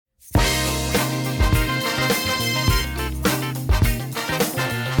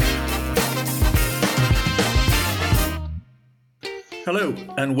Hello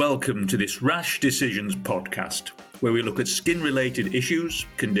and welcome to this Rash Decisions podcast, where we look at skin-related issues,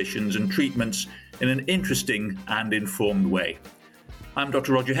 conditions and treatments in an interesting and informed way. I'm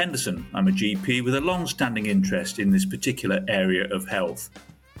Dr. Roger Henderson. I'm a GP with a long-standing interest in this particular area of health.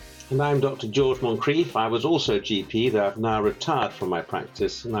 And I'm Dr. George Moncrief. I was also a GP, though I've now retired from my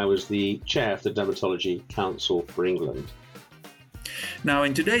practice, and I was the chair of the Dermatology Council for England. Now,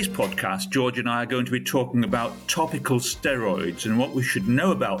 in today's podcast, George and I are going to be talking about topical steroids and what we should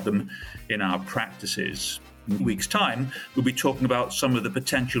know about them in our practices. In a week's time, we'll be talking about some of the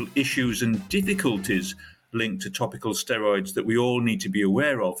potential issues and difficulties linked to topical steroids that we all need to be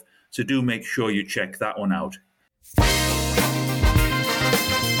aware of, so do make sure you check that one out.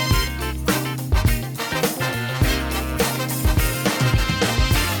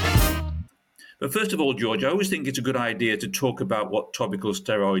 But first of all, George, I always think it's a good idea to talk about what topical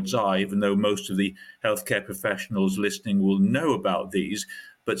steroids are, even though most of the healthcare professionals listening will know about these.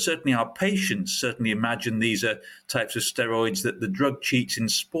 But certainly our patients certainly imagine these are types of steroids that the drug cheats in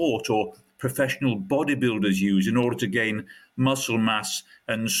sport or professional bodybuilders use in order to gain muscle mass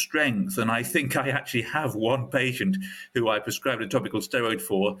and strength. And I think I actually have one patient who I prescribed a topical steroid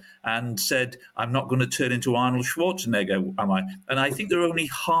for and said, I'm not going to turn into Arnold Schwarzenegger, am I? And I think they're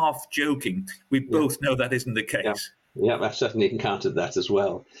only half joking. We both know that isn't the case. Yeah, I've certainly encountered that as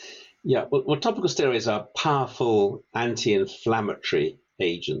well. Yeah, well, topical steroids are powerful anti-inflammatory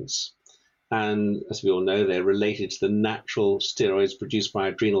agents. And as we all know, they're related to the natural steroids produced by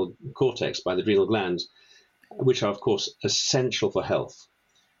adrenal cortex, by the adrenal glands, which are, of course, essential for health.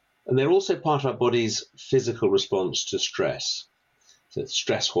 And they're also part of our body's physical response to stress, so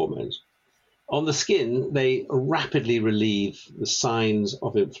stress hormones. On the skin, they rapidly relieve the signs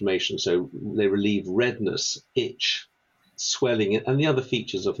of inflammation. So they relieve redness, itch, swelling, and the other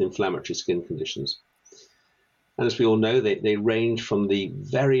features of inflammatory skin conditions. And as we all know, they range from the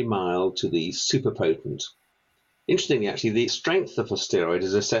very mild to the super potent. Interestingly, actually, the strength of a steroid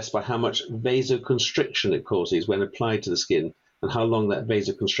is assessed by how much vasoconstriction it causes when applied to the skin and how long that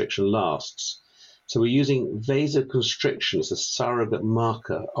vasoconstriction lasts. So we're using vasoconstriction as a surrogate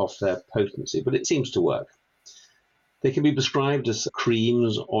marker of their potency, but it seems to work. They can be prescribed as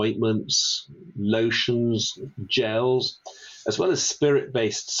creams, ointments, lotions, gels, as well as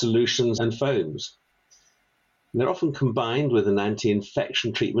spirit-based solutions and foams. They're often combined with an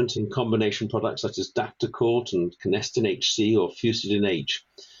anti-infection treatment in combination products such as Dactocort and Canestin HC or Fusidin H,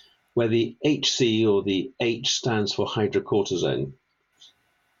 where the HC or the H stands for hydrocortisone.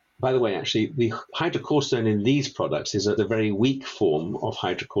 By the way, actually, the hydrocortisone in these products is a very weak form of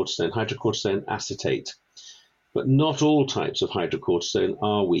hydrocortisone acetate. But not all types of hydrocortisone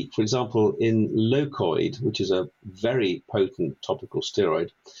are weak. For example, in Locoid, which is a very potent topical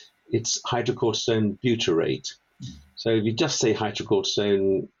steroid, it's hydrocortisone butyrate. So if you just say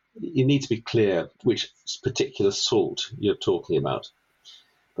hydrocortisone, you need to be clear which particular salt you're talking about.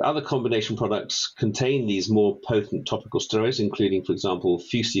 But other combination products contain these more potent topical steroids, including, for example,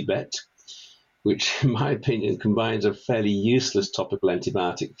 Fusibet, which, in my opinion, combines a fairly useless topical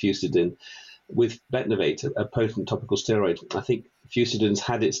antibiotic, Fusidin, with Betnovate, a potent topical steroid. I think Fusidin's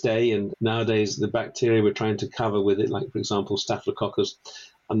had its day, and nowadays the bacteria we're trying to cover with it, like, for example, Staphylococcus,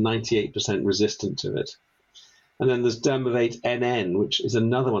 are 98% resistant to it. And then there's Dermavate NN, which is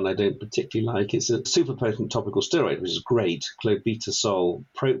another one I don't particularly like. It's a super potent topical steroid, which is great, clobetasol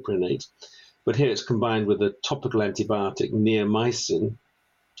propionate. But here it's combined with a topical antibiotic, neomycin,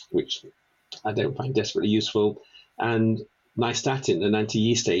 which I don't find desperately useful, and nystatin, an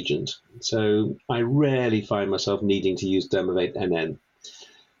anti-yeast agent. So I rarely find myself needing to use Dermavate NN.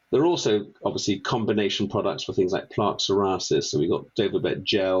 There are also, obviously, combination products for things like plaque psoriasis. So we've got Dovabet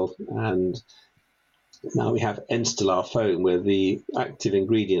gel, and now we have Enstellar foam, where the active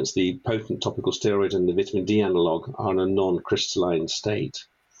ingredients, the potent topical steroid and the vitamin D analog, are in a non-crystalline state.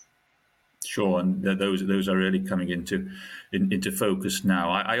 Sure, and those are really coming into focus now.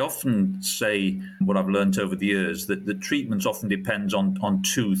 I often say what I've learned over the years, that the treatments often depends on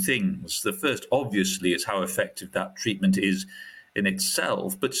two things. The first, obviously, is how effective that treatment is in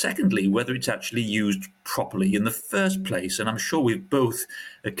itself, but secondly, whether it's actually used properly in the first place. And I'm sure we've both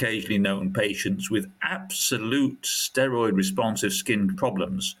occasionally known patients with absolute steroid responsive skin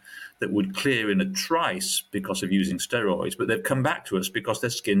problems that would clear in a trice because of using steroids, but they've come back to us because their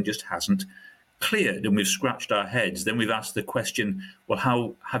skin just hasn't cleared, and we've scratched our heads. Then we've asked the question, well,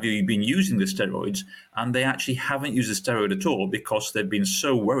 how have you been using the steroids? And they actually haven't used the steroid at all because they've been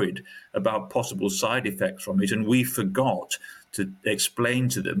so worried about possible side effects from it, and we forgot to explain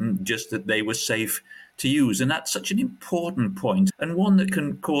to them just that they were safe to use. And that's such an important point, and one that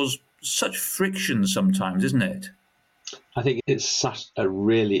can cause such friction sometimes, isn't it? I think it's such a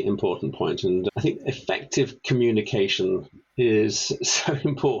really important point, and I think effective communication is so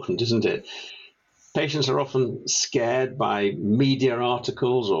important, isn't it? Patients are often scared by media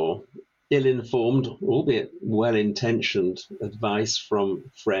articles or ill-informed, albeit well-intentioned advice from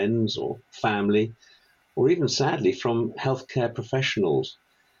friends or family, or even sadly from healthcare professionals.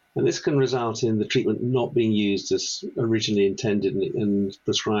 And this can result in the treatment not being used as originally intended and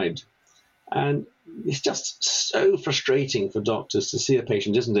prescribed. And it's just so frustrating for doctors to see a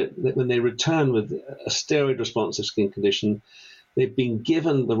patient, isn't it, that when they return with a steroid responsive skin condition, they've been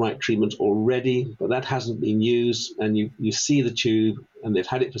given the right treatment already, but that hasn't been used, and you see the tube, and they've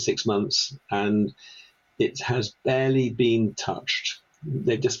had it for 6 months, and it has barely been touched.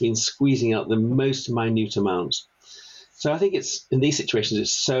 They've just been squeezing out the most minute amounts. So I think it's in these situations,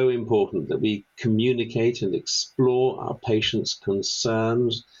 it's so important that we communicate and explore our patients'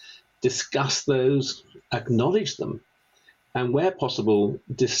 concerns, discuss those, acknowledge them, and where possible,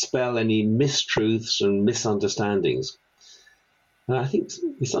 dispel any mistruths and misunderstandings. And I think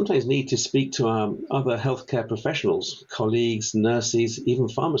we sometimes need to speak to our other healthcare professionals, colleagues, nurses, even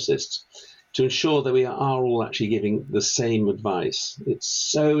pharmacists, to ensure that we are all actually giving the same advice. It's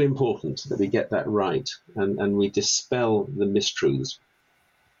so important that we get that right and we dispel the mistruths.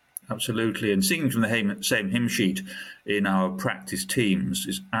 Absolutely. And singing from the same hymn sheet in our practice teams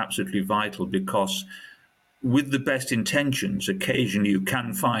is absolutely vital, because with the best intentions, occasionally you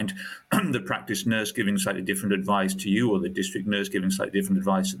can find the practice nurse giving slightly different advice to you, or the district nurse giving slightly different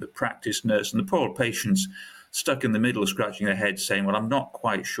advice to the practice nurse, and the poor patients stuck in the middle, scratching their head, saying, well, I'm not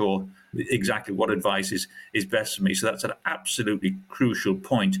quite sure exactly what advice is best for me. So that's an absolutely crucial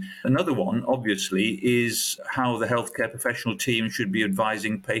point. Another one, obviously, is how the healthcare professional team should be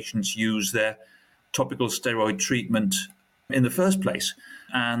advising patients use their topical steroid treatment in the first place.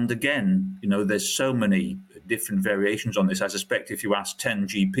 And again, there's so many different variations on this. I suspect if you ask 10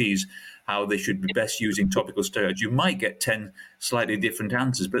 GPs how they should be best using topical steroids, you might get 10 slightly different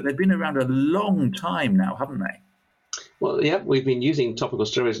answers, but they've been around a long time now, haven't they? Well, yeah, we've been using topical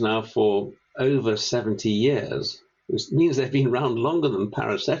steroids now for over 70 years, which means they've been around longer than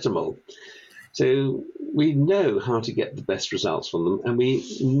paracetamol. So we know how to get the best results from them, and we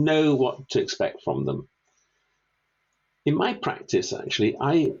know what to expect from them. In my practice, actually,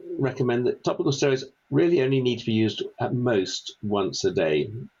 I recommend that topical steroids really only need to be used at most once a day.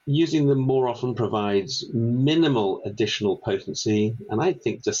 Using them more often provides minimal additional potency, and I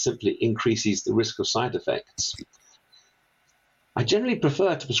think just simply increases the risk of side effects. I generally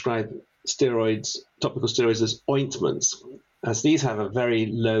prefer to prescribe topical steroids as ointments, as these have a very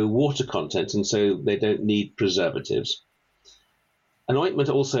low water content and so they don't need preservatives. An ointment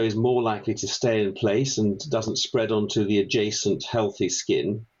also is more likely to stay in place and doesn't spread onto the adjacent healthy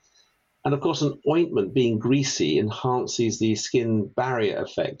skin. And of course, an ointment being greasy enhances the skin barrier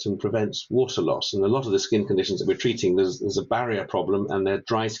effect and prevents water loss. And a lot of the skin conditions that we're treating, there's a barrier problem, and they're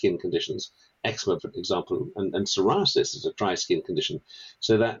dry skin conditions. Eczema, for example, and psoriasis is a dry skin condition.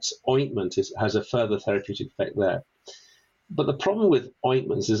 So that ointment has a further therapeutic effect there. But the problem with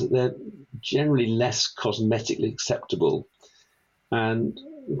ointments is that they're generally less cosmetically acceptable. And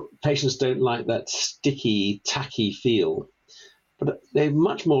patients don't like that sticky, tacky feel. But they're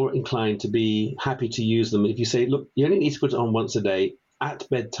much more inclined to be happy to use them if you say, look, you only need to put it on once a day at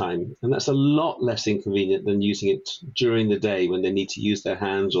bedtime. And that's a lot less inconvenient than using it during the day when they need to use their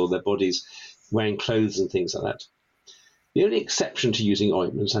hands or their bodies wearing clothes and things like that. The only exception to using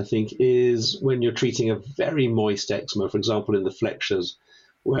ointments, I think, is when you're treating a very moist eczema, for example, in the flexures,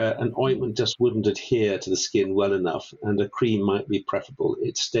 where an ointment just wouldn't adhere to the skin well enough, and a cream might be preferable.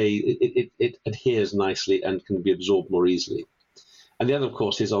 It adheres nicely and can be absorbed more easily. And the other, of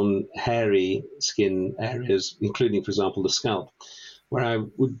course, is on hairy skin areas, including, for example, the scalp, where I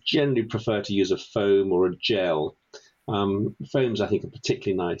would generally prefer to use a foam or a gel. Foams, I think, are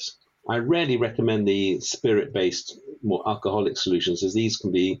particularly nice. I rarely recommend the spirit-based, more alcoholic solutions, as these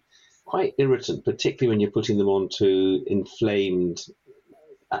can be quite irritant, particularly when you're putting them onto inflamed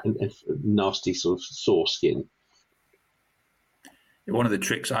and nasty sort of sore skin. One of the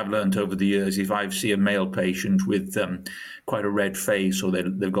tricks I've learned over the years, if I see a male patient with quite a red face or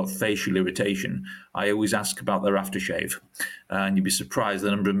they've got facial irritation, I always ask about their aftershave. And you'd be surprised the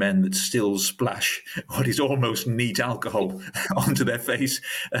number of men that still splash what is almost neat alcohol onto their face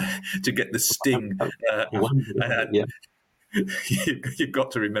to get the sting. Yeah. You've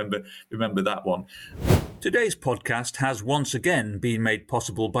got to remember that one. Today's podcast has once again been made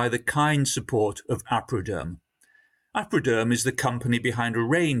possible by the kind support of Aproderm. Aproderm is the company behind a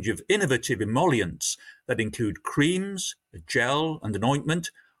range of innovative emollients that include creams, a gel and an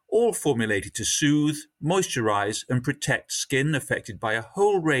ointment, all formulated to soothe, moisturize, and protect skin affected by a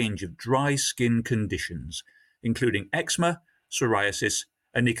whole range of dry skin conditions, including eczema, psoriasis,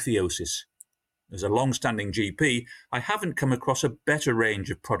 and ichthyosis. As a long-standing GP, I haven't come across a better range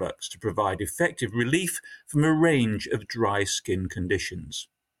of products to provide effective relief from a range of dry skin conditions.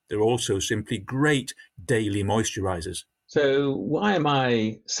 They're also simply great daily moisturizers. So why am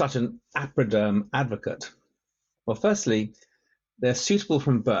I such an Aproderm advocate? Well, firstly, they're suitable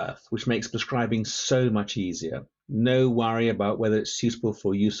from birth, which makes prescribing so much easier. No worry about whether it's suitable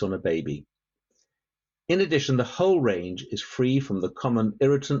for use on a baby. In addition, the whole range is free from the common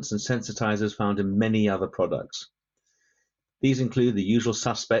irritants and sensitizers found in many other products. These include the usual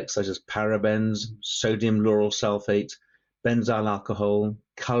suspects such as parabens, sodium lauryl sulfate, benzyl alcohol,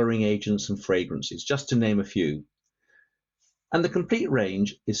 coloring agents, and fragrances, just to name a few. And the complete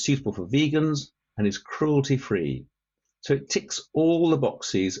range is suitable for vegans and is cruelty-free. So it ticks all the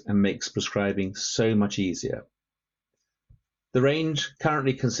boxes and makes prescribing so much easier. The range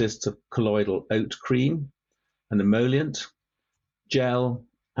currently consists of colloidal oat cream, an emollient, gel,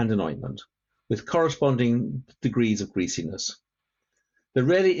 and an ointment, with corresponding degrees of greasiness. There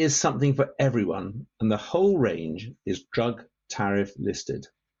really is something for everyone, and the whole range is drug tariff listed.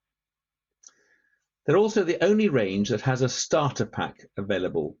 They're also the only range that has a starter pack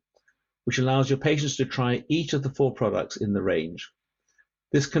available, which allows your patients to try each of the 4 products in the range.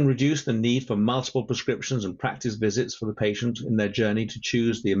 This can reduce the need for multiple prescriptions and practice visits for the patient in their journey to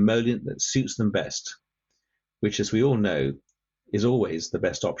choose the emollient that suits them best, which, as we all know, is always the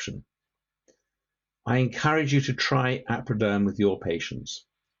best option. I encourage you to try Aproderm with your patients.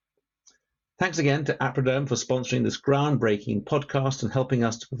 Thanks again to Aproderm for sponsoring this groundbreaking podcast and helping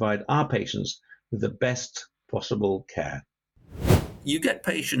us to provide our patients with the best possible care. You get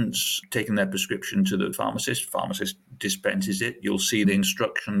patients taking their prescription to the pharmacist dispenses it, you'll see the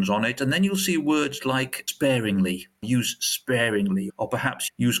instructions on it, and then you'll see words like sparingly, use sparingly, or perhaps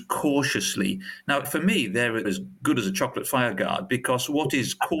use cautiously. Now, for me, they're as good as a chocolate fireguard, because what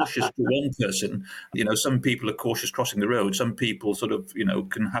is cautious to one person, some people are cautious crossing the road, some people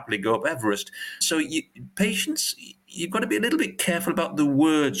can happily go up Everest. So patients, you've got to be a little bit careful about the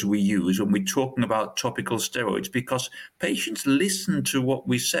words we use when we're talking about topical steroids, because patients listen to what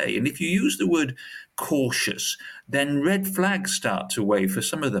we say. And if you use the word cautious, then red flags start to wave for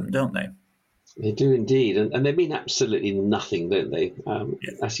some of them, don't they? They do indeed. And they mean absolutely nothing, don't they?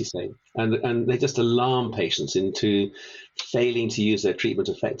 As you say. And they just alarm patients into failing to use their treatment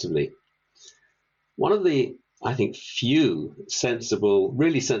effectively. One of the, I think, few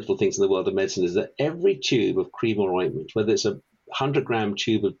really sensible things in the world of medicine is that every tube of cream or ointment, whether it's a 100-gram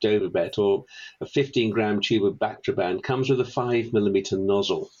tube of Dovabet or a 15-gram tube of Bactroban, comes with a 5-millimeter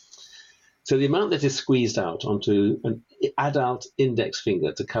nozzle. So the amount that is squeezed out onto an adult index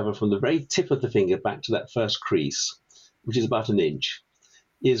finger to cover from the very tip of the finger back to that first crease, which is about an inch,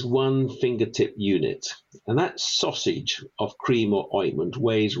 is 1 fingertip unit. And that sausage of cream or ointment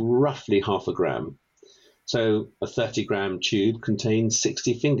weighs roughly half a gram. So a 30-gram tube contains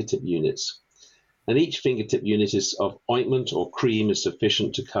 60 fingertip units. And each fingertip unit of ointment or cream is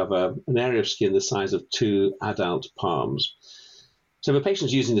sufficient to cover an area of skin the size of 2 adult palms. So for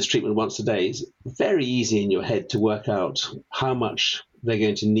patients using this treatment once a day, it's very easy in your head to work out how much they're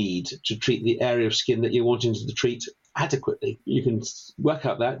going to need to treat the area of skin that you're wanting to treat adequately. You can work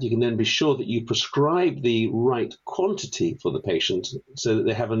out that. You can then be sure that you prescribe the right quantity for the patient so that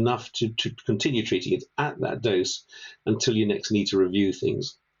they have enough to continue treating it at that dose until you next need to review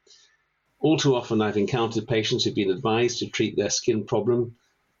things. All too often, I've encountered patients who've been advised to treat their skin problem.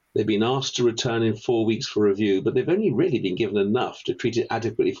 They've been asked to return in 4 weeks for review, but they've only really been given enough to treat it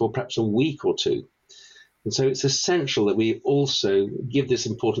adequately for perhaps a week or 2. And so it's essential that we also give this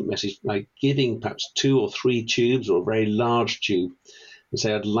important message by giving perhaps 2 or 3 tubes or a very large tube and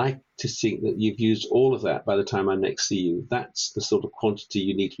say, I'd like to think that you've used all of that by the time I next see you. That's the sort of quantity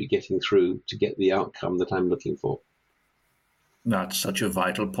you need to be getting through to get the outcome that I'm looking for. That's such a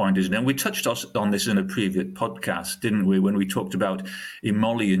vital point, isn't it? And we touched on this in a previous podcast, didn't we, when we talked about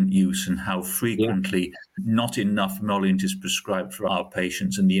emollient use and how frequently not enough emollient is prescribed for our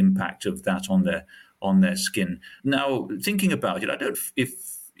patients and the impact of that on their skin. Now, thinking about it, I don't know if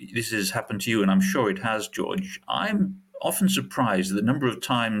this has happened to you, and I'm sure it has, George. I'm often surprised at the number of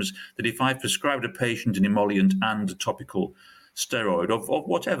times that if I've prescribed a patient an emollient and a topical steroid of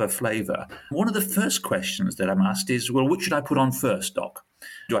whatever flavor, one of the first questions that I'm asked is, well, which should I put on first, doc?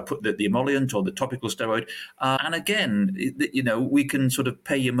 Do I put the emollient or the topical steroid? And again, we can sort of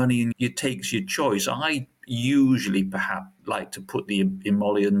pay your money and it takes your choice. I usually perhaps like to put the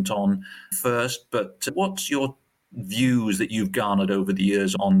emollient on first, but what's your views that you've garnered over the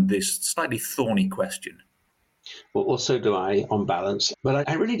years on this slightly thorny question. Well, so do I, on balance. But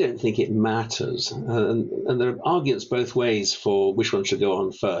I really don't think it matters. And there are arguments both ways for which one should go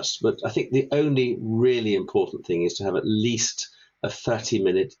on first. But I think the only really important thing is to have at least a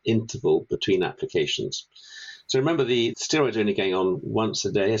 30-minute interval between applications. So remember, the steroids are only going on once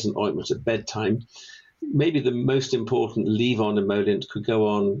a day as an ointment at bedtime. Maybe the most important leave-on emollient could go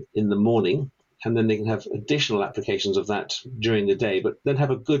on in the morning, and then they can have additional applications of that during the day, but then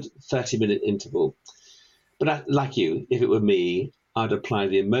have a good 30-minute interval. But like you, if it were me, I'd apply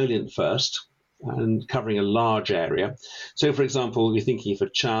the emollient first and covering a large area. So, for example, you're thinking of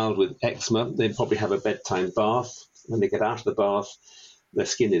a child with eczema, they'd probably have a bedtime bath. When they get out of the bath, their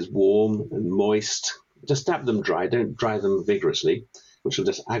skin is warm and moist. Just dab them dry, don't dry them vigorously, which will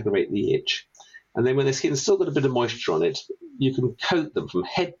just aggravate the itch. And then when their skin's still got a bit of moisture on it, you can coat them from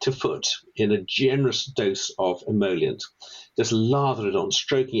head to foot in a generous dose of emollient. Just lather it on,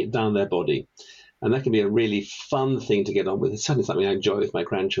 stroking it down their body. And that can be a really fun thing to get on with. It's certainly something I enjoy with my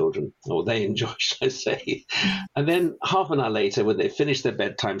grandchildren, or they enjoy, should I say. And then half an hour later, when they finish their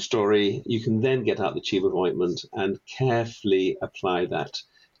bedtime story, you can then get out the tube of ointment and carefully apply that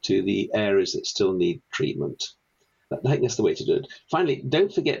to the areas that still need treatment. I think that's the way to do it. Finally,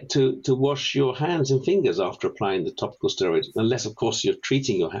 don't forget to wash your hands and fingers after applying the topical steroids, unless, of course, you're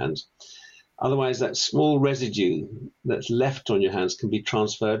treating your hands. Otherwise, that small residue that's left on your hands can be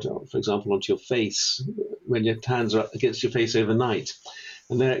transferred, for example, onto your face when your hands are against your face overnight.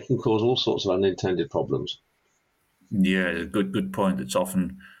 And there it can cause all sorts of unintended problems. Yeah, good point. It's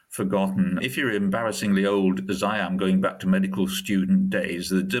often forgotten. If you're embarrassingly old, as I am, going back to medical student days,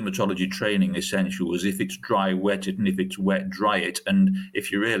 the dermatology training essential was if it's dry, wet it, and if it's wet, dry it. And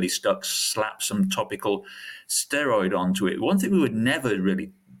if you're really stuck, slap some topical steroid onto it. One thing we were never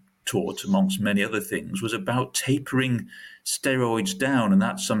really taught, amongst many other things, was about tapering steroids down, and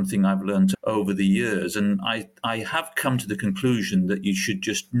that's something I've learned over the years. And I have come to the conclusion that you should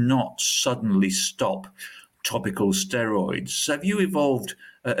just not suddenly stop topical steroids. Have you evolved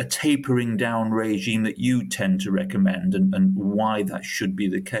a tapering down regime that you tend to recommend, and why that should be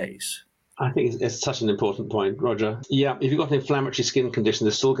the case? I think it's such an important point, Roger. Yeah, if you've got an inflammatory skin condition,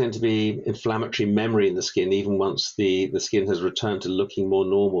 there's still going to be inflammatory memory in the skin, even once the skin has returned to looking more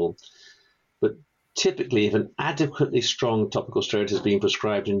normal. But typically, if an adequately strong topical steroid is being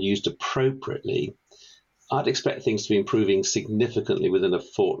prescribed and used appropriately, I'd expect things to be improving significantly within a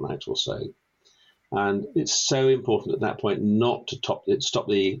fortnight or so. And it's so important at that point not to stop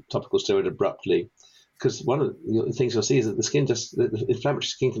the topical steroid abruptly, because one of the things you'll see is that the inflammatory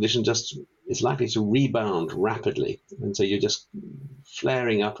skin condition just is likely to rebound rapidly. And so you're just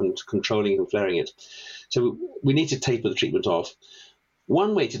flaring up and controlling and flaring it. So we need to taper the treatment off.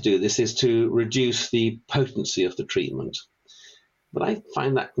 One way to do this is to reduce the potency of the treatment. But I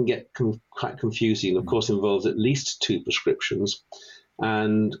find that can get quite confusing. Of course, involves at least 2 prescriptions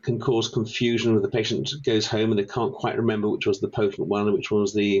and can cause confusion when the patient goes home and they can't quite remember which was the potent one and which one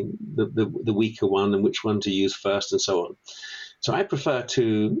was the weaker one and which one to use first and so on. So I prefer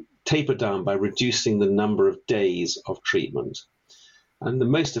to taper down by reducing the number of days of treatment. And the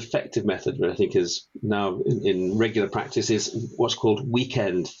most effective method, I think, is now in regular practice is what's called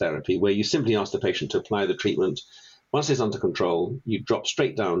weekend therapy, where you simply ask the patient to apply the treatment. Once it's under control, you drop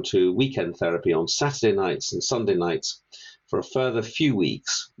straight down to weekend therapy on Saturday nights and Sunday nights for a further few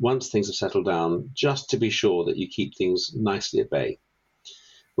weeks, once things have settled down, just to be sure that you keep things nicely at bay.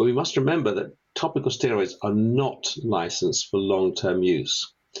 But we must remember that topical steroids are not licensed for long-term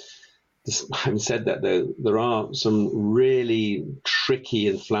use. Having said that, though, there are some really tricky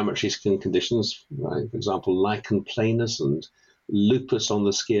inflammatory skin conditions, right? For example, lichen planus and lupus on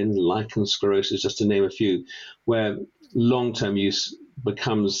the skin, lichen sclerosis, just to name a few, where long-term use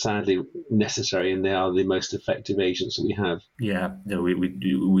becomes sadly necessary, and they are the most effective agents that we have. Yeah, no, we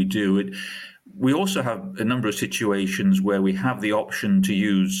do it. We also have a number of situations where we have the option to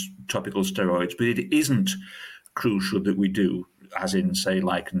use topical steroids, but it isn't crucial that we do, as in, say,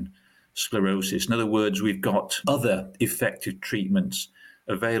 lichen sclerosis. In other words, we've got other effective treatments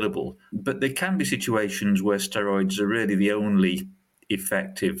available, but there can be situations where steroids are really the only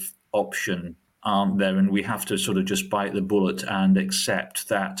effective option, aren't there? And we have to sort of just bite the bullet and accept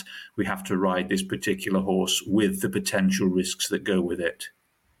that we have to ride this particular horse with the potential risks that go with it.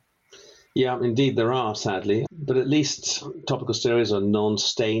 Yeah, indeed there are, sadly. But at least topical steroids are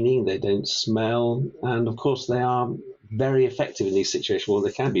non-staining, they don't smell, and of course they are very effective in these situations. Well,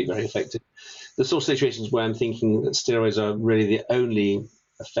 they can be very effective. There's also situations where I'm thinking that steroids are really the only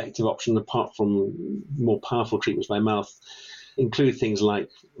effective option, apart from more powerful treatments by mouth, include things like,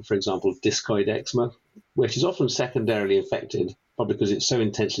 for example, discoid eczema. where she's often secondarily infected, probably because it's so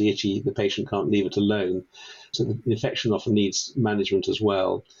intensely itchy the patient can't leave it alone. So the infection often needs management as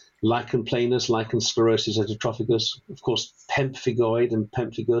well. Lichen planus, lichen sclerosis heterotrophicus, of course, pemphigoid and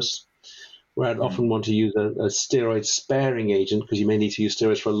pemphigus, where I'd often want to use a steroid-sparing agent because you may need to use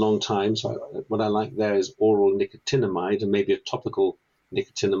steroids for a long time. So what I like there is oral nicotinamide and maybe a topical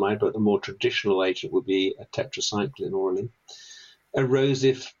nicotinamide, but the more traditional agent would be a tetracycline orally.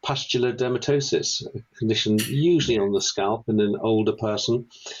 Erosive pustular dermatosis, a condition usually on the scalp in an older person,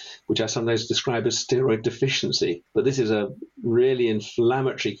 which I sometimes describe as steroid deficiency. But this is a really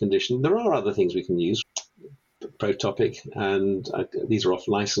inflammatory condition. There are other things we can use, Protopic, and these are off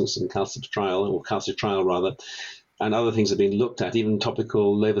license and calcitriol rather, and other things have been looked at, even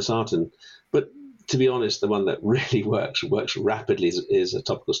topical levosartan. But to be honest, the one that really works rapidly is a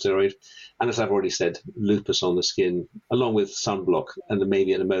topical steroid. And as I've already said, lupus on the skin, along with sunblock and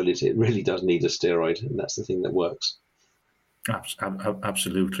maybe an emollient, it really does need a steroid, and that's the thing that works.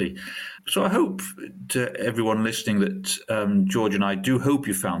 Absolutely. So I hope to everyone listening that George and I do hope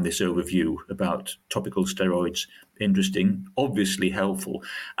you found this overview about topical steroids interesting, obviously helpful,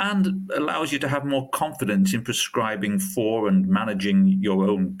 and allows you to have more confidence in prescribing for and managing your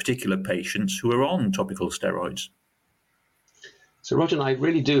own particular patients who are on topical steroids. So Roger and I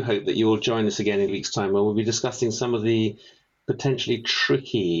really do hope that you will join us again in a week's time where we'll be discussing some of the potentially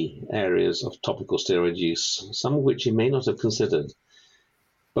tricky areas of topical steroid use, some of which you may not have considered.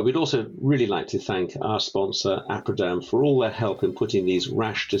 But we'd also really like to thank our sponsor, Aproderm, for all their help in putting these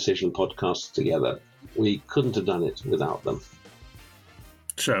Rash Decision podcasts together. We couldn't have done it without them.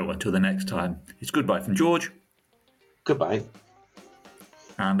 So until the next time, it's goodbye from George. Goodbye.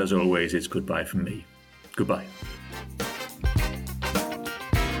 And as always, it's goodbye from me. Goodbye.